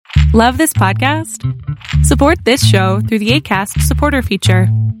Love this podcast? Support this show through the Acast supporter feature.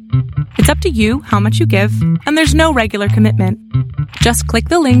 It's up to you how much you give, and there's no regular commitment. Just click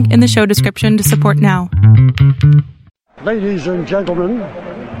the link in the show description to support now. Ladies and gentlemen,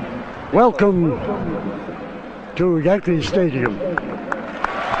 welcome to Yankee Stadium.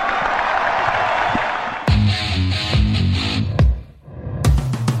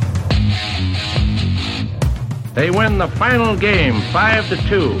 They win the final game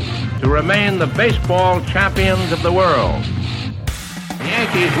 5-2 to remain the baseball champions of the world. The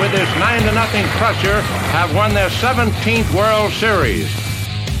Yankees, with this 9-0 crusher, have won their 17th World Series.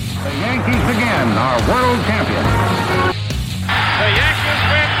 The Yankees again are world champions. The Yankees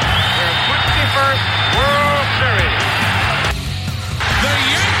win their 21st World Series. The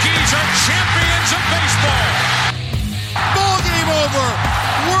Yankees are champions of baseball. Ball game over.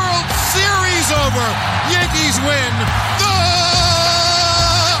 World Series over. Yankees win. The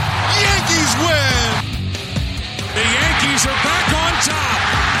Yankees win. The Yankees are back on top.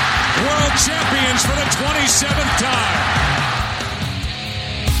 World champions for the 27th time.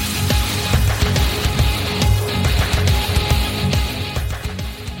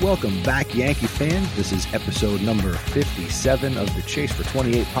 Welcome back, Yankee fans. This is episode number 57 of the Chase for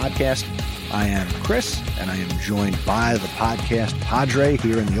 28 podcast. I am Chris, and I am joined by the podcast Padre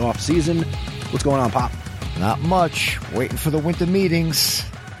here in the off-season. What's going on, Pop? Not much. Waiting for the winter meetings.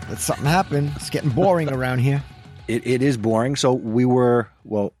 Let something happen. It's getting boring around here. It is boring.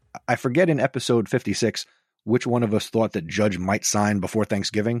 So I forget in episode 56 which one of us thought that Judge might sign before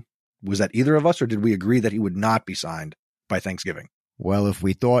Thanksgiving. Was that either of us, or did we agree that he would not be signed by Thanksgiving? Well, if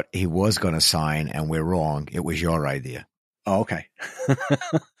we thought he was going to sign and we're wrong, it was your idea. Oh, okay.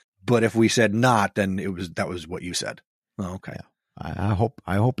 But if we said not, then that was what you said. Oh, okay. Yeah.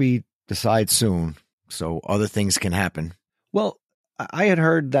 I hope he decides soon so other things can happen. Well, I had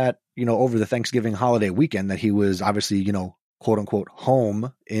heard that, over the Thanksgiving holiday weekend that he was obviously, quote unquote,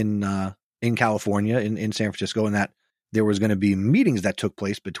 home in California, in San Francisco, and that there was going to be meetings that took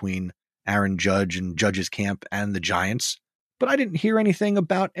place between Aaron Judge and Judge's camp and the Giants. But I didn't hear anything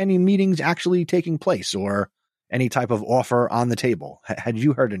about any meetings actually taking place or any type of offer on the table. Had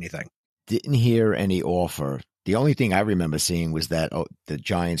you heard anything? Didn't hear any offer. The only thing I remember seeing was that the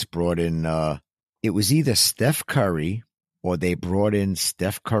Giants brought in, it was either Steph Curry or they brought in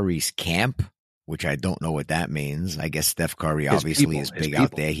Steph Curry's camp, which I don't know what that means. I guess Steph Curry obviously is big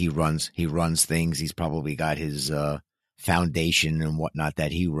out there. He runs things. He's probably got his foundation and whatnot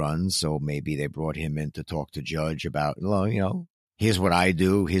that he runs. So maybe they brought him in to talk to Judge about, here's what I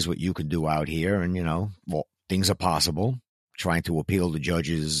do. Here's what you can do out here. And, things are possible. Trying to appeal to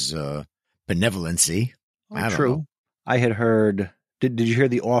Judge's benevolency. Oh, true. I had heard, did you hear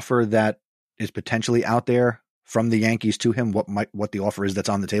the offer that is potentially out there from the Yankees to him? What the offer is that's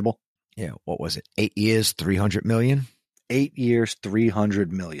on the table? Yeah. What was it? 8 years, $300 million? 8 years,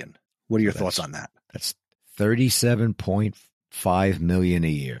 $300 million. What are your thoughts on that? That's $37.5 million a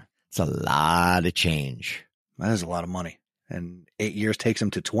year. It's a lot of change. That is a lot of money. And 8 years takes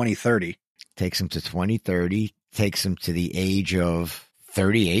him to 2030. Takes him to 2030. Takes him to the age of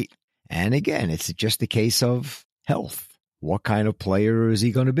 38. And again, it's just a case of health. What kind of player is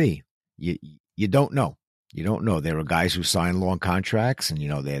he going to be? You don't know. You don't know. There are guys who sign long contracts and,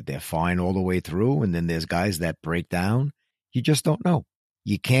 they're fine all the way through. And then there's guys that break down. You just don't know.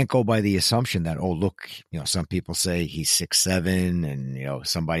 You can't go by the assumption that, some people say he's 6'7", and,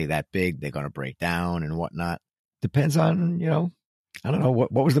 somebody that big, they're going to break down and whatnot. Depends on, I don't know,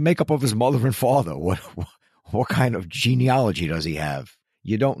 what was the makeup of his mother and father? What kind of genealogy does he have?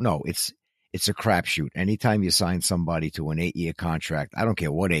 You don't know. It's a crapshoot. Anytime you sign somebody to an 8-year contract, I don't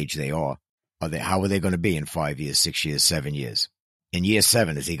care what age they are. How are they going to be in 5 years, 6 years, 7 years? In year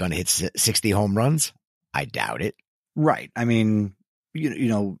 7, is he going to hit 60 home runs? I doubt it. Right. I mean,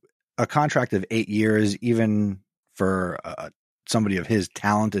 a contract of 8 years, even for somebody of his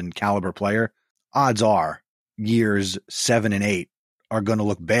talent and caliber player, odds are years 7 and 8 are going to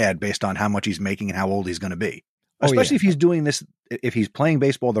look bad based on how much he's making and how old he's going to be. Especially if he's doing this, if he's playing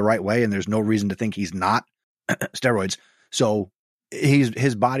baseball the right way, and there's no reason to think he's not steroids. So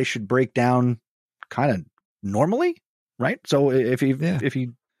his body should break down kind of normally, right? So if he,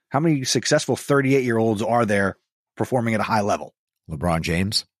 how many successful 38-year-olds are there performing at a high level? LeBron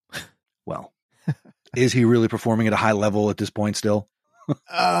James. Well, is he really performing at a high level at this point still?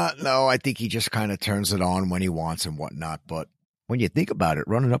 No, I think he just kind of turns it on when he wants and whatnot. But when you think about it,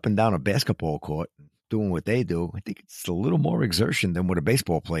 running up and down a basketball court, doing what they do, I think it's a little more exertion than what a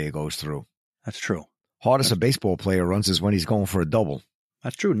baseball player goes through. That's true. Hardest a baseball player runs is when he's going for a double.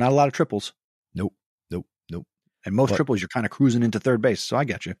 That's true. Not a lot of triples. Nope. And most triples, you're kind of cruising into third base. So I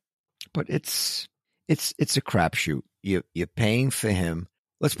get you. but it's a crapshoot. You're paying for him.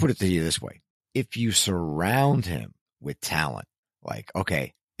 Let's put it to you this way. If you surround him with talent, like,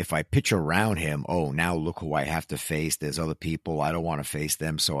 okay, if I pitch around him, oh, now look who I have to face. There's other people. I don't want to face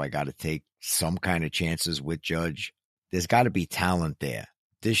them, so I got to take some kind of chances with Judge. There's got to be talent there.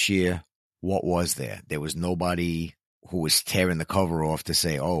 This year, what was there? There was nobody who was tearing the cover off to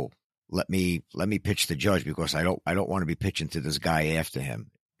say, oh, let me pitch to Judge because I don't want to be pitching to this guy after him.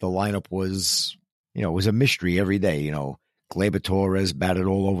 The lineup was, it was a mystery every day. Gleyber Torres batted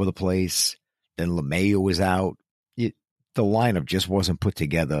all over the place. Then LeMahieu was out. The lineup just wasn't put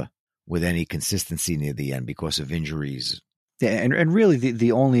together with any consistency near the end because of injuries. Yeah, and really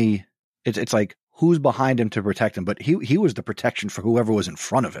the only it's like who's behind him to protect him, but he was the protection for whoever was in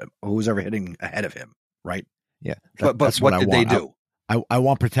front of him or who was ever hitting ahead of him, right? Yeah, but what did they do? I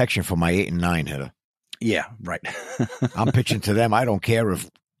want protection for my 8 and 9 hitter. Yeah, right. I'm pitching to them. I don't care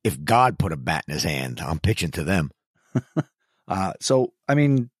if God put a bat in his hand. I'm pitching to them. So I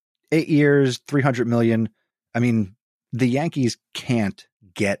mean, 8 years, $300 million. I mean, the Yankees can't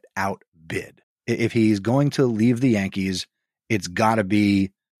get outbid. If he's going to leave the Yankees, it's got to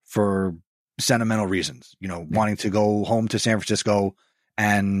be for sentimental reasons, wanting to go home to San Francisco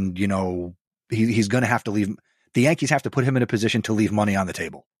and, he's going to have to leave. The Yankees have to put him in a position to leave money on the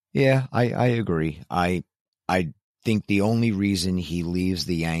table. Yeah, I agree. I think the only reason he leaves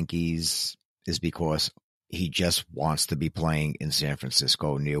the Yankees is because he just wants to be playing in San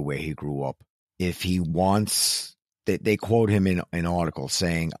Francisco near where he grew up. If he wants, they quote him in an article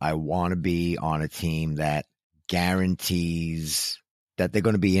saying, I want to be on a team that guarantees that they're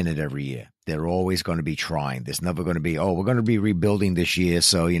going to be in it every year. They're always going to be trying. There's never going to be, we're going to be rebuilding this year.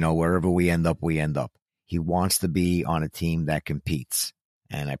 So, wherever we end up, we end up. He wants to be on a team that competes.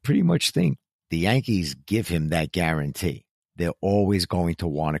 And I pretty much think the Yankees give him that guarantee. They're always going to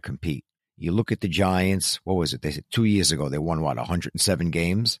want to compete. You look at the Giants, what was it? They said 2 years ago, they won 107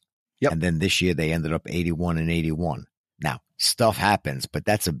 games? Yep. And then this year they ended up 81 and 81. Now, stuff happens, but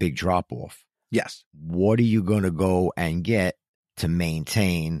that's a big drop off. Yes. What are you going to go and get to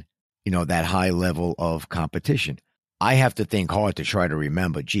maintain, that high level of competition? I have to think hard to try to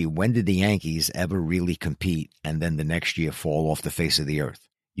remember, when did the Yankees ever really compete and then the next year fall off the face of the earth?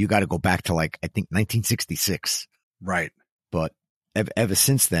 You got to go back to I think 1966. Right. But ever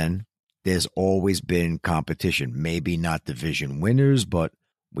since then, there's always been competition. Maybe not division winners, but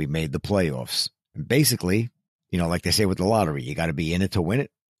we made the playoffs. And basically, like they say with the lottery, you got to be in it to win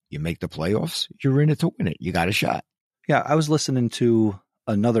it. You make the playoffs, you're in it to win it. You got a shot. Yeah, I was listening to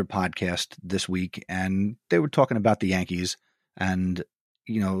another podcast this week, and they were talking about the Yankees, and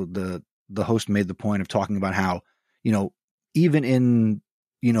the host made the point of talking about how even in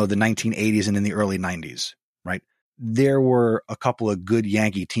the 1980s and in the early 90s, right, there were a couple of good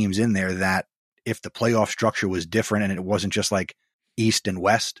Yankee teams in there that if the playoff structure was different and it wasn't just like East and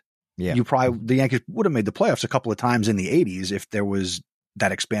West, the Yankees would have made the playoffs a couple of times in the 80s if there was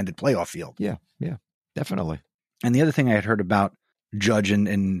that expanded playoff field. Yeah, definitely. And the other thing I had heard about Judge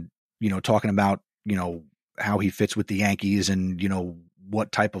and talking about, how he fits with the Yankees and,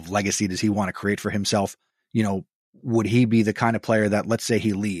 what type of legacy does he want to create for himself? Would he be the kind of player that, let's say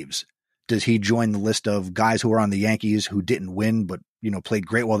he leaves, does he join the list of guys who are on the Yankees who didn't win, but, played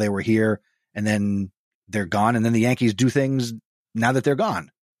great while they were here and then they're gone? And then the Yankees do things now that they're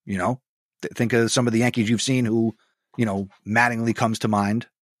gone, think of some of the Yankees you've seen who, Mattingly comes to mind,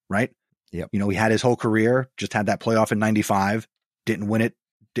 right? Yep. He had his whole career, just had that playoff in 95, didn't win it.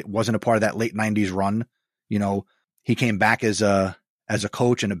 Wasn't a part of that late 90s run. He came back as a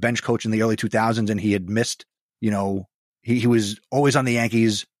coach and a bench coach in the early 2000s, and he had missed, he was always on the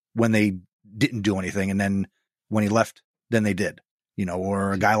Yankees when they didn't do anything. And then when he left, then they did,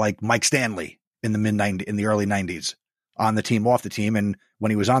 or a guy like Mike Stanley in the early 90s on the team, off the team. And when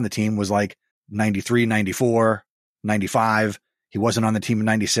he was on the team was like 93, 94, 95. He wasn't on the team in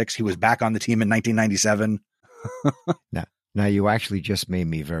 96. He was back on the team in 1997. Now you actually just made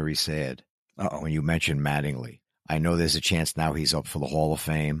me very sad. Uh-oh. When you mentioned Mattingly. I know there's a chance now he's up for the Hall of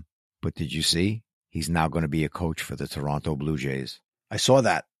Fame, but did you see? He's now going to be a coach for the Toronto Blue Jays. I saw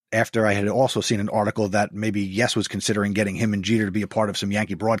that after I had also seen an article that maybe Yes was considering getting him and Jeter to be a part of some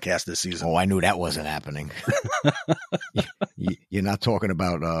Yankee broadcast this season. Oh, I knew that wasn't happening. You're not talking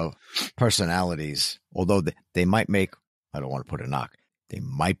about personalities, although they might make, I don't want to put a knock, they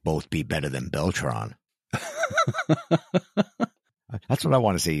might both be better than Beltran. That's what I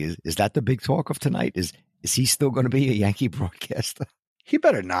want to see. Is that the big talk of tonight? Is he still going to be a Yankee broadcaster? He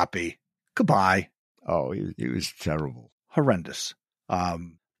better not be. Goodbye. Oh, he was terrible. Horrendous.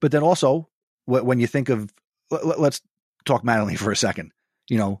 But then also, when you think of, let's talk Mattingly for a second.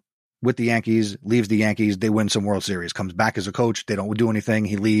 with the Yankees, leaves the Yankees, they win some World Series, comes back as a coach, they don't do anything,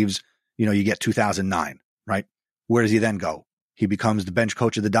 he leaves, you get 2009, right? Where does he then go? He becomes the bench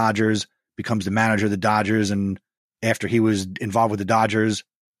coach of the Dodgers, becomes the manager of the Dodgers, and after he was involved with the Dodgers,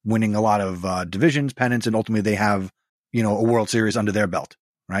 winning a lot of divisions, pennants, and ultimately they have, a World Series under their belt,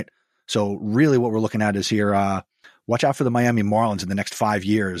 right? So really what we're looking at is here, watch out for the Miami Marlins in the next 5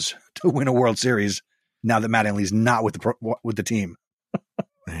 years to win a World Series now that Mattingly's not with the team.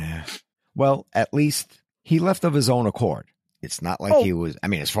 Yeah. Well, at least he left of his own accord. It's not like he was,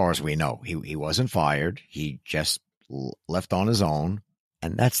 as far as we know, he wasn't fired. He just left on his own.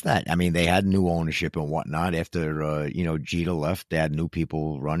 And that's that. They had new ownership and whatnot. After, Jeter left, they had new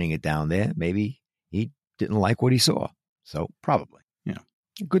people running it down there. Maybe he didn't like what he saw. So probably,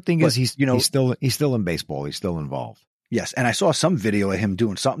 Good thing is he's still in baseball. He's still involved. Yes. And I saw some video of him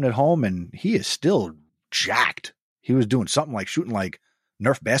doing something at home and he is still jacked. He was doing something like shooting like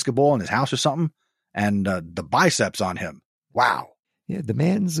Nerf basketball in his house or something. And the biceps on him. Wow. Yeah. The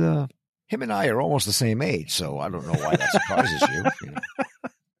man's, him and I are almost the same age. So I don't know why that surprises you.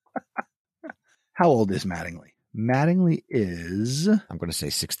 How old is Mattingly? Mattingly is, I'm going to say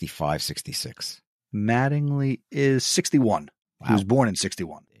 65, 66. Mattingly is 61. Wow. He was born in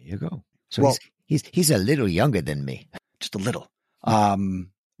 61. There you go. So he's a little younger than me. Just a little.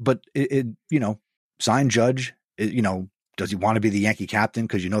 But sign Judge, does he want to be the Yankee captain?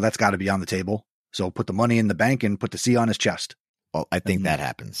 Because that's got to be on the table. So put the money in the bank and put the C on his chest. Well, I think that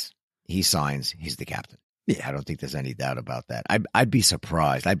happens. He signs, he's the captain. Yeah. I don't think there's any doubt about that. I'd be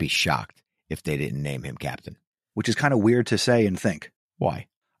surprised. I'd be shocked if they didn't name him captain. Which is kind of weird to say and think. Why?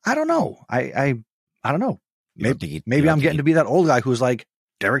 I don't know. I don't know. Maybe I'm getting to be that old guy who's like,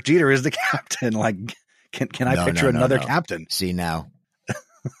 Derek Jeter is the captain. Like, can I picture another captain? See now.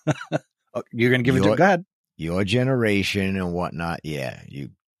 You're going to give it to, go ahead. Your generation and whatnot. Yeah.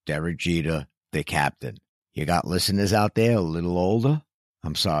 Derek Jeter, the captain. You got listeners out there a little older?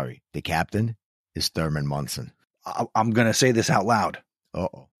 I'm sorry. The captain is Thurman Munson. I'm going to say this out loud.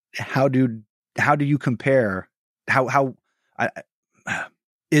 Uh-oh. How do you compare?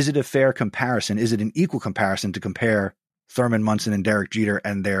 Is it a fair comparison? Is it an equal comparison to compare Thurman Munson and Derek Jeter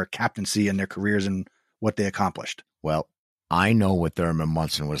and their captaincy and their careers and what they accomplished? Well, I know what Thurman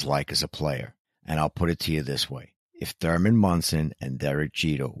Munson was like as a player, and I'll put it to you this way. If Thurman Munson and Derek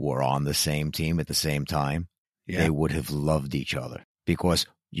Jeter were on the same team at the same time, they would have loved each other. Because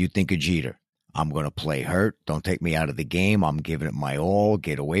you think of Jeter, I'm going to play hurt. Don't take me out of the game. I'm giving it my all.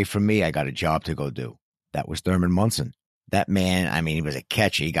 Get away from me. I got a job to go do. That was Thurman Munson. That man, he was a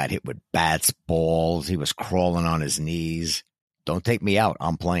catcher. He got hit with bats, balls. He was crawling on his knees. Don't take me out.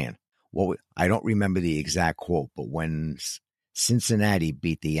 I'm playing. I don't remember the exact quote, but when Cincinnati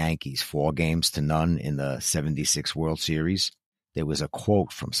beat the Yankees 4-0 in the 76 World Series, there was a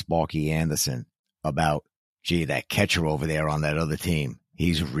quote from Sparky Anderson about, gee, that catcher over there on that other team,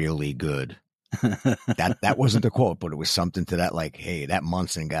 he's really good. That wasn't the quote, but it was something to that, like, hey, that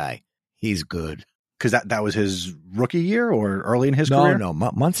Munson guy, he's good. Because that was his rookie year or early in his career? No.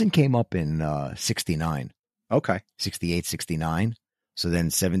 Munson came up in 69. Okay. 68, 69. So then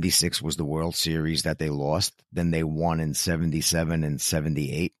 76 was the World Series that they lost. Then they won in 77 and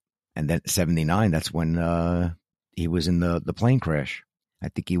 78. And then 79, that's when he was in the plane crash. I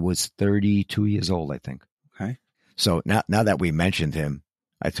think he was 32 years old, I think. Okay. So now that we mentioned him,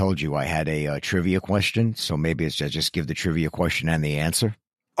 I told you I had a trivia question. So maybe it's just give the trivia question and the answer.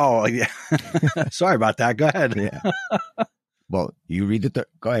 Oh, yeah. Sorry about that. Go ahead. Yeah. Well, you read it.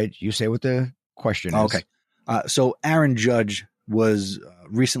 Go ahead. You say what the question is. Okay. So Aaron Judge was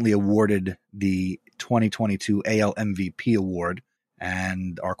recently awarded the 2022 AL MVP award.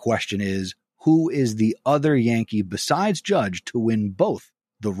 And our question is, who is the other Yankee besides Judge to win both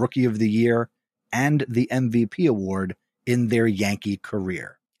the Rookie of the Year and the MVP award in their Yankee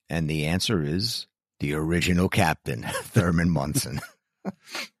career? And the answer is the original captain, Thurman Munson.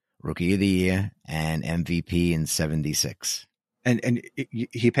 Rookie of the Year and MVP in 76. And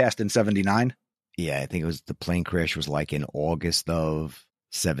he passed in 79? Yeah, I think it was the plane crash was like in August of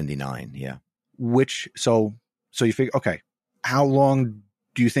 79. Yeah. So you figure, okay, how long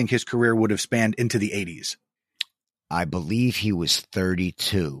do you think his career would have spanned into the 80s? I believe he was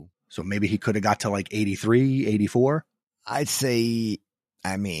 32. So maybe he could have got to like 83, 84? I'd say,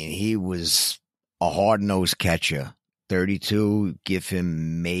 he was a hard-nosed catcher. 32, give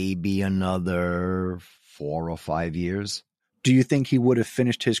him maybe another 4 or 5 years. Do you think he would have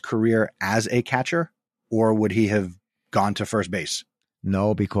finished his career as a catcher, or would he have gone to first base?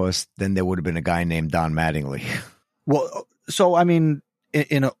 No, because then there would have been a guy named Don Mattingly. Well, so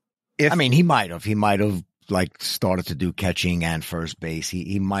he might have like started to do catching and first base,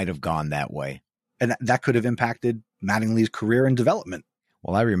 he might have gone that way. And that could have impacted Mattingly's career and development.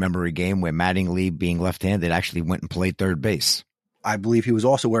 Well, I remember a game where Mattingly, being left-handed, actually went and played third base. I believe he was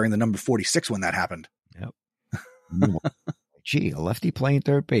also wearing the number 46 when that happened. Yep. Gee, a lefty playing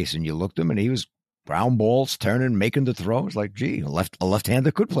third base, and you looked at him, and he was ground balls, turning, making the throws. Like, gee, a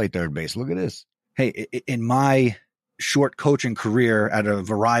left-hander could play third base. Look at this. Hey, in my short coaching career at a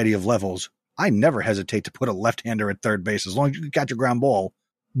variety of levels, I never hesitate to put a left-hander at third base. As long as you can catch a ground ball,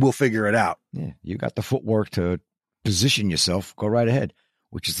 we'll figure it out. Yeah, you got the footwork to position yourself. Go right ahead.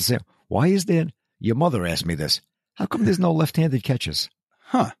 Which is the same. Why is there? Your mother asked me this. How come there's no left-handed catchers?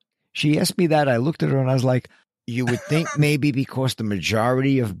 Huh. She asked me that. I looked at her and I was like, you would think maybe because the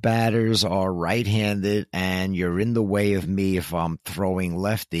majority of batters are right-handed and you're in the way of me if I'm throwing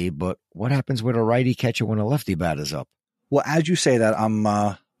lefty. But what happens with a righty catcher when a lefty batter's up? Well, as you say that, I'm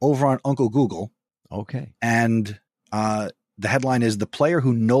over on Uncle Google. Okay. And the headline is "The Player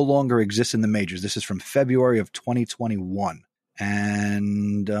Who No Longer Exists in the Majors." This is from February of 2021.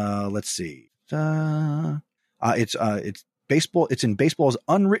 And let's see. It's baseball. It's in baseball's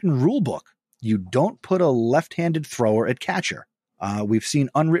unwritten rule book. You don't put a left-handed thrower at catcher. We've seen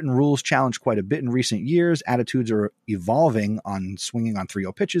unwritten rules challenged quite a bit in recent years. Attitudes are evolving on swinging on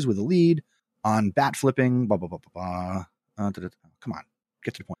 3-0 pitches with a lead, on bat flipping, blah, blah, blah, blah, blah. Come on,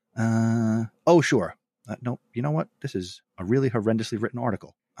 get to the point. Oh, sure. No, you know what? This is a really horrendously written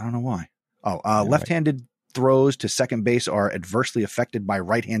article. I don't know why. Left-handed throws to second base are adversely affected by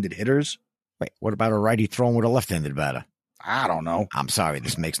right-handed hitters. Wait, what about a righty throwing with a left-handed batter? I don't know. I'm sorry,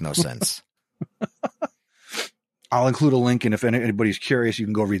 this makes no sense. I'll include a link, and if anybody's curious, you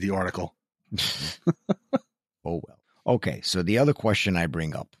can go read the article. Oh, well. Okay, so the other question I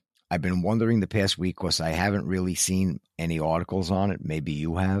bring up, I've been wondering the past week because I haven't really seen any articles on it. Maybe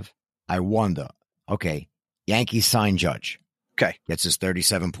you have. I wonder, okay, Yankees sign Judge. Okay. Gets his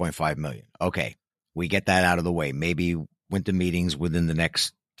 $37.5 million. Okay, we get that out of the way. Maybe winter meetings within the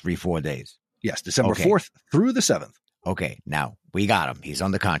next 3-4 days. Yes, December 4th through the 7th. Okay, now we got him. He's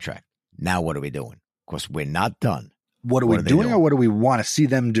under contract. Now what are we doing? Of course, we're not done. What are we doing or what do we want to see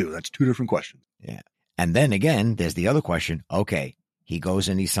them do? That's two different questions. Yeah. And then again, there's the other question. Okay, he goes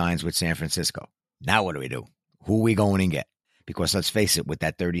and he signs with San Francisco. Now what do we do? Who are we going and get? Because let's face it, with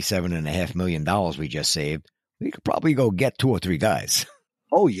that $37.5 million we just saved, we could probably go get 2 or 3 guys.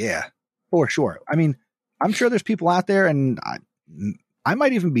 Oh, yeah, for sure. I mean, I'm sure there's people out there, and I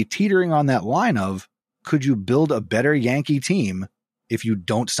might even be teetering on that line of, could you build a better Yankee team if you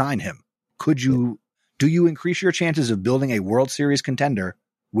don't sign him? Do you increase your chances of building a World Series contender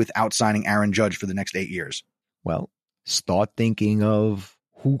without signing Aaron Judge for the next 8 years? Well, start thinking of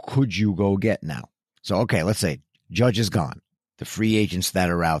who could you go get now? So, okay, let's say Judge is gone. The free agents that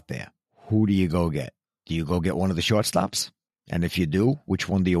are out there, who do you go get? Do you go get one of the shortstops? And if you do, which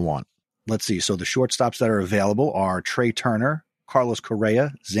one do you want? Let's see. So the shortstops that are available are Trey Turner, Carlos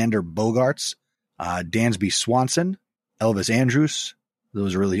Correa, Xander Bogaerts, Dansby Swanson, Elvis Andrus.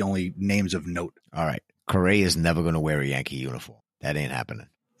 Those are really the only names of note. All right. Correa is never going to wear a Yankee uniform. That ain't happening.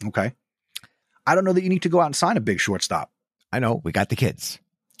 Okay. I don't know that you need to go out and sign a big shortstop. I know. We got the kids.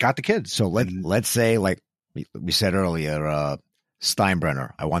 So let's say, like we said earlier,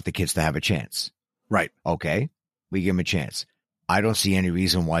 Steinbrenner, I want the kids to have a chance. Right. Okay. We give them a chance. I don't see any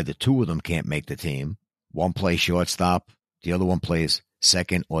reason why the 2 of them can't make the team. One plays shortstop. The other one plays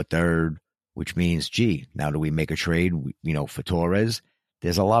second or third, which means, gee, now do we make a trade, for Torres?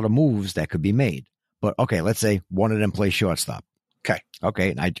 There's a lot of moves that could be made. But, okay, let's say one of them plays shortstop.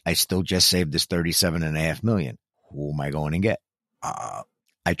 Okay, and I still just saved this $37.5 million. Who am I going to get?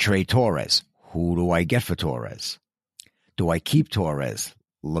 I trade Torres. Who do I get for Torres? Do I keep Torres?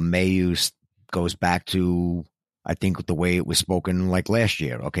 LeMahieu goes back to, I think, the way it was spoken like last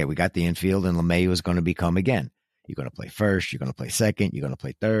year. Okay, we got the infield, and LeMahieu is going to become again. You're going to play first. You're going to play second. You're going to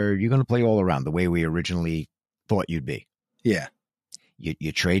play third. You're going to play all around the way we originally thought you'd be. Yeah.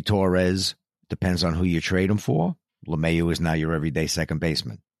 You trade Torres. Depends on who you trade him for. LeMahieu is now your everyday second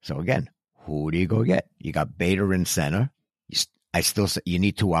baseman. So again, who do you go get? You got Bader in center. I still say you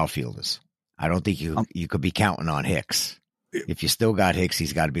need 2 outfielders. I don't think you could be counting on Hicks. If you still got Hicks,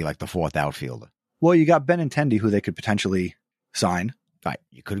 he's got to be like the 4th outfielder. Well, you got Benintendi, who they could potentially sign. Right.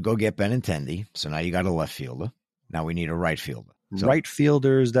 You could go get Benintendi. So now you got a left fielder. Now we need a right fielder. So, right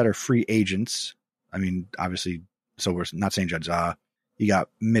fielders that are free agents. I mean, obviously, so we're not saying Judge. You got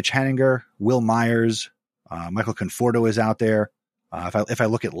Mitch Haniger, Will Myers, Michael Conforto is out there. If I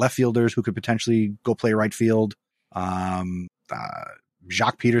look at left fielders who could potentially go play right field,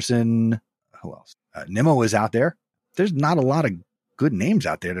 Jacques Peterson, who else? Nimmo is out there. There's not a lot of good names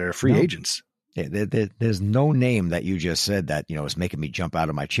out there that are free agents. Yeah, there's no name that you just said that, is making me jump out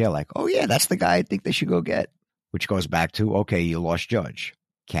of my chair like, oh, yeah, that's the guy I think they should go get, which goes back to, okay, you lost Judge.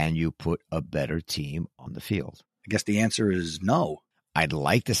 Can you put a better team on the field? I guess the answer is no. I'd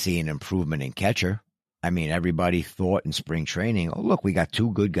like to see an improvement in catcher. I mean, everybody thought in spring training, oh, look, we got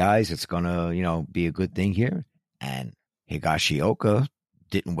two good guys. It's going to, be a good thing here. And Higashioka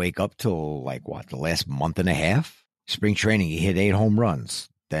didn't wake up till the last month and a half? Spring training, he hit 8 home runs.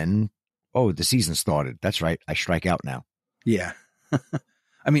 Then, the season started. That's right. I strike out now. Yeah.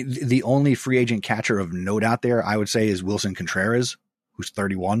 I mean, the only free agent catcher of note out there, I would say, is Wilson Contreras, who's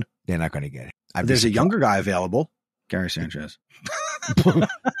 31. They're not going to get it. There's a younger guy available, Gary Sanchez.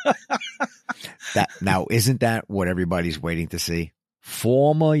 Now, isn't that what everybody's waiting to see?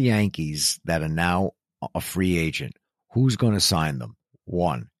 Former Yankees that are now a free agent. Who's going to sign them?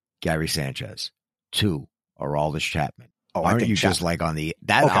 1, Gary Sanchez. 2, Aroldis Chapman. Oh, Aren't you just like on the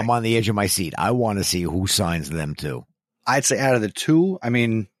that? Okay. I'm on the edge of my seat. I want to see who signs them too. I'd say out of the 2, I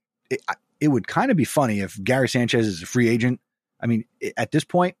mean, it would kind of be funny if Gary Sanchez is a free agent. I mean, at this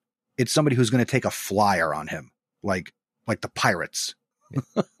point, it's somebody who's going to take a flyer on him, like the Pirates.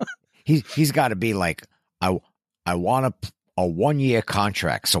 He's got to be like, I want a 1-year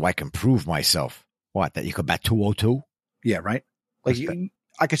contract so I can prove myself. What, that you could bat 202? Yeah, right. Like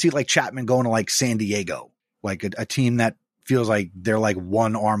I could see like Chapman going to like San Diego, like a team that feels like they're like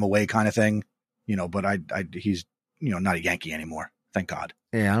one arm away kind of thing, But he's not a Yankee anymore. Thank God.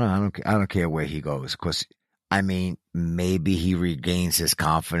 Yeah, I don't care where he goes because. I mean, maybe he regains his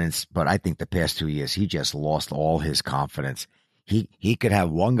confidence, but I think the past 2 years, he just lost all his confidence. He could have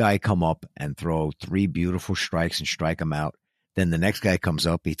one guy come up and throw 3 beautiful strikes and strike him out. Then the next guy comes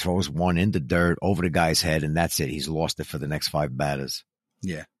up, he throws one in the dirt over the guy's head, and that's it. He's lost it for the next 5 batters.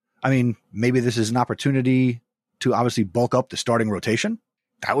 Yeah. I mean, maybe this is an opportunity to obviously bulk up the starting rotation.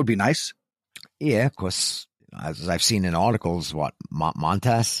 That would be nice. Yeah, of course. As I've seen in articles,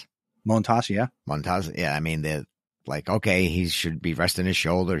 Montas, yeah. Montas, yeah. I mean, they're like, okay, he should be resting his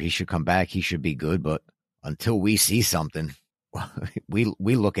shoulder. He should come back. He should be good. But until we see something, we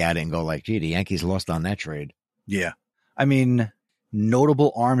look at it and go like, gee, the Yankees lost on that trade. Yeah. I mean,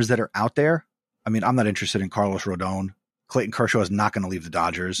 notable arms that are out there. I mean, I'm not interested in Carlos Rodon. Clayton Kershaw is not going to leave the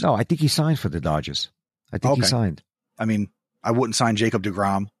Dodgers. No, I think he signed for the Dodgers. I think he signed. I mean, I wouldn't sign Jacob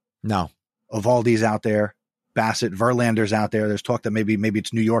deGrom. No. Evaldi's out there. Bassett, Verlander's out there. There's talk that maybe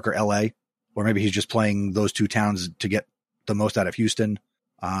it's New York or LA, or maybe he's just playing those 2 towns to get the most out of Houston.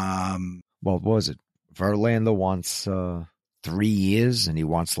 Well, what was it? Verlander wants 3 years and he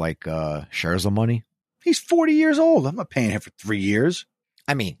wants Scherzer money. He's 40 years old. I'm not paying him for 3 years.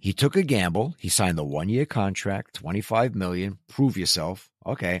 I mean, he took a gamble. He signed the 1-year contract, $25 million. Prove yourself.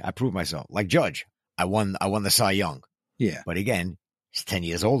 Okay, I proved myself. Like Judge, I won the Cy Young. Yeah. But again, he's 10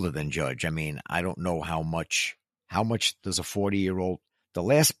 years older than Judge. I mean, I don't know how much does a 40-year-old, the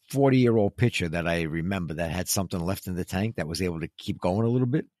last 40-year-old pitcher that I remember that had something left in the tank that was able to keep going a little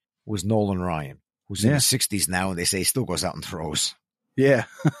bit was Nolan Ryan, who's in his 60s now, and they say he still goes out and throws. Yeah.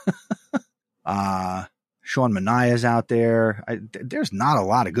 Sean Manaea's out there. There's not a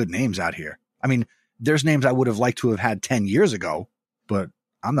lot of good names out here. I mean, there's names I would have liked to have had 10 years ago, but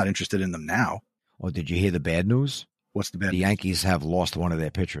I'm not interested in them now. Oh, did you hear the bad news? What's the bad news? The Yankees have lost one of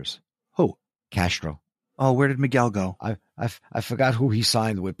their pitchers. Who? Castro. Oh, where did Miguel go? I forgot who he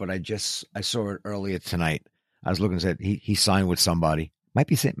signed with, but I saw it earlier tonight. I was looking and said he signed with somebody.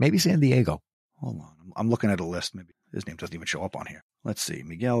 Maybe San Diego. Hold on. I'm looking at a list. Maybe his name doesn't even show up on here. Let's see.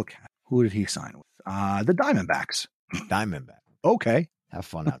 Miguel, who did he sign with? The Diamondbacks. Diamondback. Okay. Have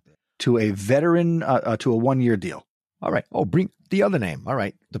fun out there. To a veteran, to a 1-year deal. All right. Oh, bring the other name. All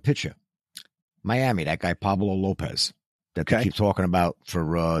right. The pitcher. Miami, that guy Pablo Lopez that they keep talking about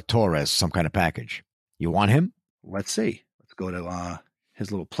for Torres, some kind of package. You want him? Let's see. Let's go to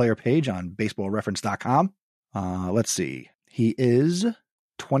his little player page on baseballreference.com. Let's see. He is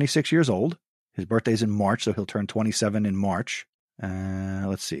 26 years old. His birthday's in March, so he'll turn 27 in March.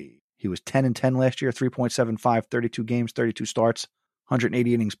 Let's see. He was 10-10 last year, 3.75, 32 games, 32 starts,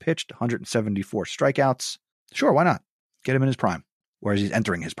 180 innings pitched, 174 strikeouts. Sure, why not? Get him in his prime, whereas he's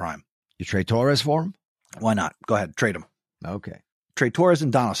entering his prime. You trade Torres for him? Why not? Go ahead, trade him. Okay. Trade Torres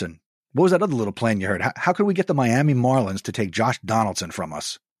and Donaldson. What was that other little plan you heard? How could we get the Miami Marlins to take Josh Donaldson from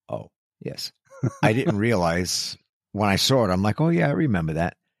us? Oh, yes. I didn't realize when I saw it. I'm like, oh, yeah, I remember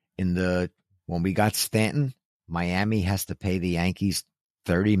that. When we got Stanton, Miami has to pay the Yankees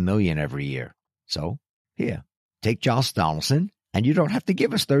 $30 million every year. So here, take Josh Donaldson, and you don't have to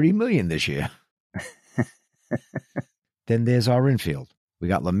give us $30 million this year. Then there's our infield. We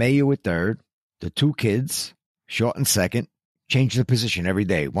got LeMahieu at third, the 2 kids, short and second, change the position every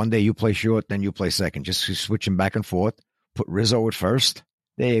day. One day you play short, then you play second. Just switching back and forth. Put Rizzo at first.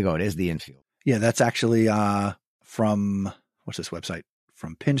 There you go. There's the infield. Yeah, that's actually from, what's this website?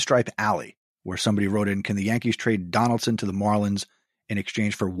 From Pinstripe Alley, where somebody wrote in, can the Yankees trade Donaldson to the Marlins in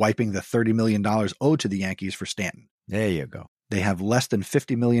exchange for wiping the $30 million owed to the Yankees for Stanton? There you go. They have less than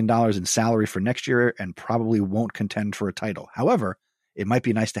 $50 million in salary for next year and probably won't contend for a title. However, it might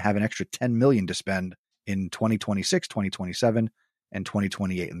be nice to have an extra $10 million to spend in 2026, 2027, and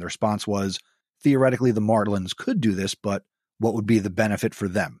 2028. And the response was, theoretically, the Marlins could do this, but what would be the benefit for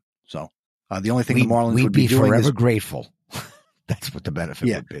them? So the only thing the Marlins would be doing forever is grateful. That's what the benefit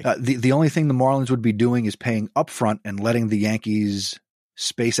would be. The only thing the Marlins would be doing is paying upfront and letting the Yankees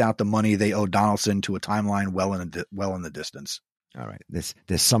space out the money they owe Donaldson to a timeline well in the distance. All right. There's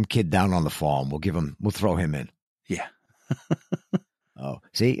some kid down on the farm. We'll throw him in. Yeah. Oh,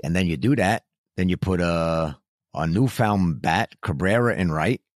 see, and then you do that. Then you put a newfound bat, Cabrera in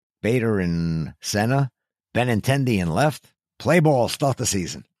right, Bader in center, Benintendi in left. Play ball, start the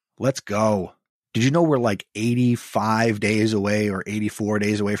season. Let's go. Did you know we're like 85 days away or 84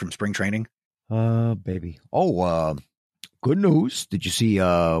 days away from spring training? Baby. Oh, good news. Did you see,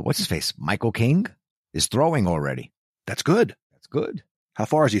 what's his face? Michael King is throwing already. That's good. That's good. How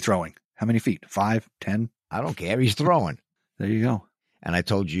far is he throwing? How many feet? 5, 10? I don't care. He's throwing. There you go. And I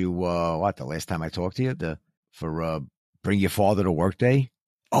told you, the last time I talked to you, for Bring Your Father to Work Day.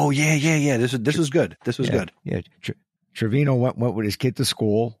 Oh, yeah. This was good. This was good. Yeah. Trevino went with his kid to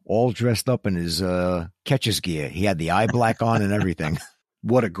school, all dressed up in his catcher's gear. He had the eye black on and everything.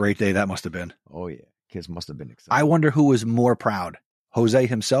 What a great day that must have been. Oh, yeah. Kids must have been excited. I wonder who was more proud, Jose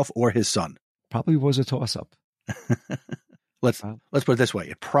himself or his son. Probably was a toss-up. Let's put it this way.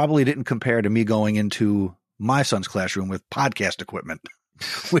 It probably didn't compare to me going into my son's classroom with podcast equipment,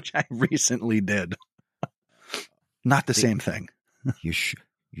 which I recently did. Not the same thing. You should.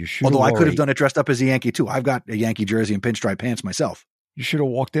 Although I could have done it dressed up as a Yankee too. I've got a Yankee jersey and pinstripe pants myself. You should have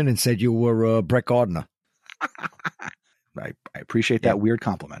walked in and said you were Brett Gardner. I appreciate that weird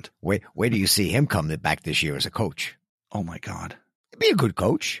compliment. Wait do you see him come back this year as a coach? Oh my God. He'd be a good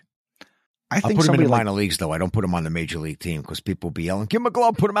coach. I think put him in the minor leagues though. I don't put him on the major league team because people will be yelling, give him a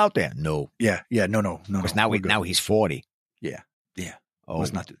glove, put him out there. No. Yeah. No. Because now he's 40. Yeah. Oh,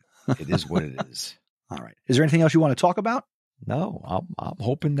 let's not do that. It is what it is. All right. Is there anything else you want to talk about? No, I'm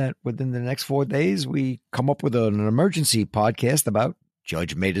hoping that within the next 4 days, we come up with an emergency podcast about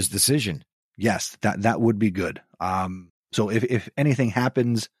Judge made his decision. Yes, that would be good. So if anything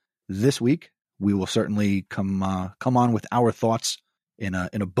happens this week, we will certainly come on with our thoughts in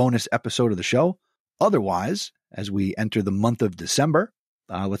a bonus episode of the show. Otherwise, as we enter the month of December,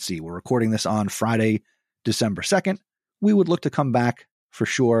 let's see, we're recording this on Friday, December 2nd. We would look to come back for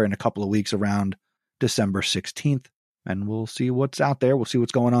sure in a couple of weeks around December 16th. And we'll see what's out there. We'll see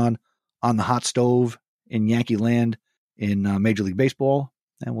what's going on the hot stove in Yankee land in Major League Baseball.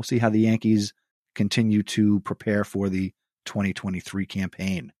 And we'll see how the Yankees continue to prepare for the 2023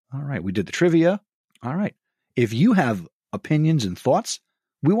 campaign. All right. We did the trivia. All right. If you have opinions and thoughts,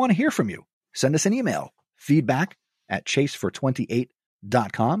 we want to hear from you. Send us an email,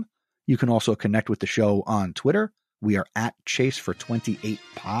 feedback@chasefor28.com. You can also connect with the show on Twitter. We are at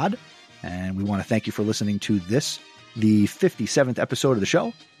chasefor28pod. And we want to thank you for listening to this, the 57th episode of the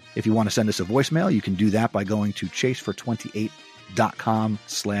show. If you want to send us a voicemail, you can do that by going to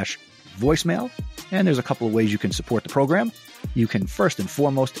chasefor28.com/voicemail. And there's a couple of ways you can support the program. You can first and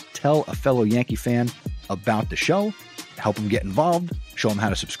foremost tell a fellow Yankee fan about the show, help them get involved, show them how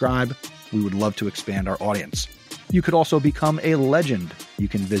to subscribe. We would love to expand our audience. You could also become a legend. You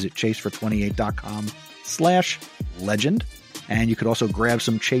can visit chasefor28.com/legend. And you could also grab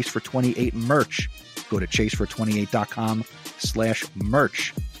some Chase for 28 merch. Go to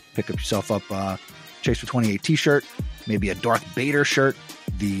chasefor28.com/merch. Pick up yourself up a Chase for 28 t-shirt, maybe a Darth Bader shirt,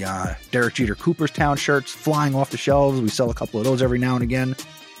 the Derek Jeter Cooperstown shirts flying off the shelves. We sell a couple of those every now and again.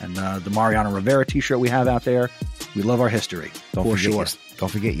 And the Mariano Rivera t-shirt we have out there. We love our history. Don't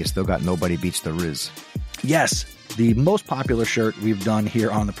forget, you still got Nobody Beats the Riz. Yes, the most popular shirt we've done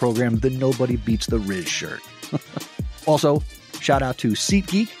here on the program, the Nobody Beats the Riz shirt. Also, shout out to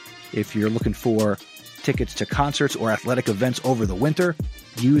SeatGeek. If you're looking for tickets to concerts or athletic events over the winter,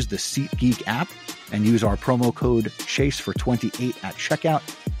 use the SeatGeek app and use our promo code CHASE428 at checkout,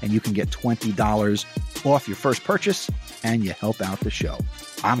 and you can get $20 off your first purchase, and you help out the show.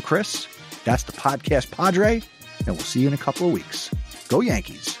 I'm Chris. That's the Podcast Padre, and we'll see you in a couple of weeks. Go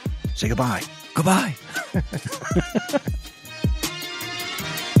Yankees. Say goodbye. Goodbye.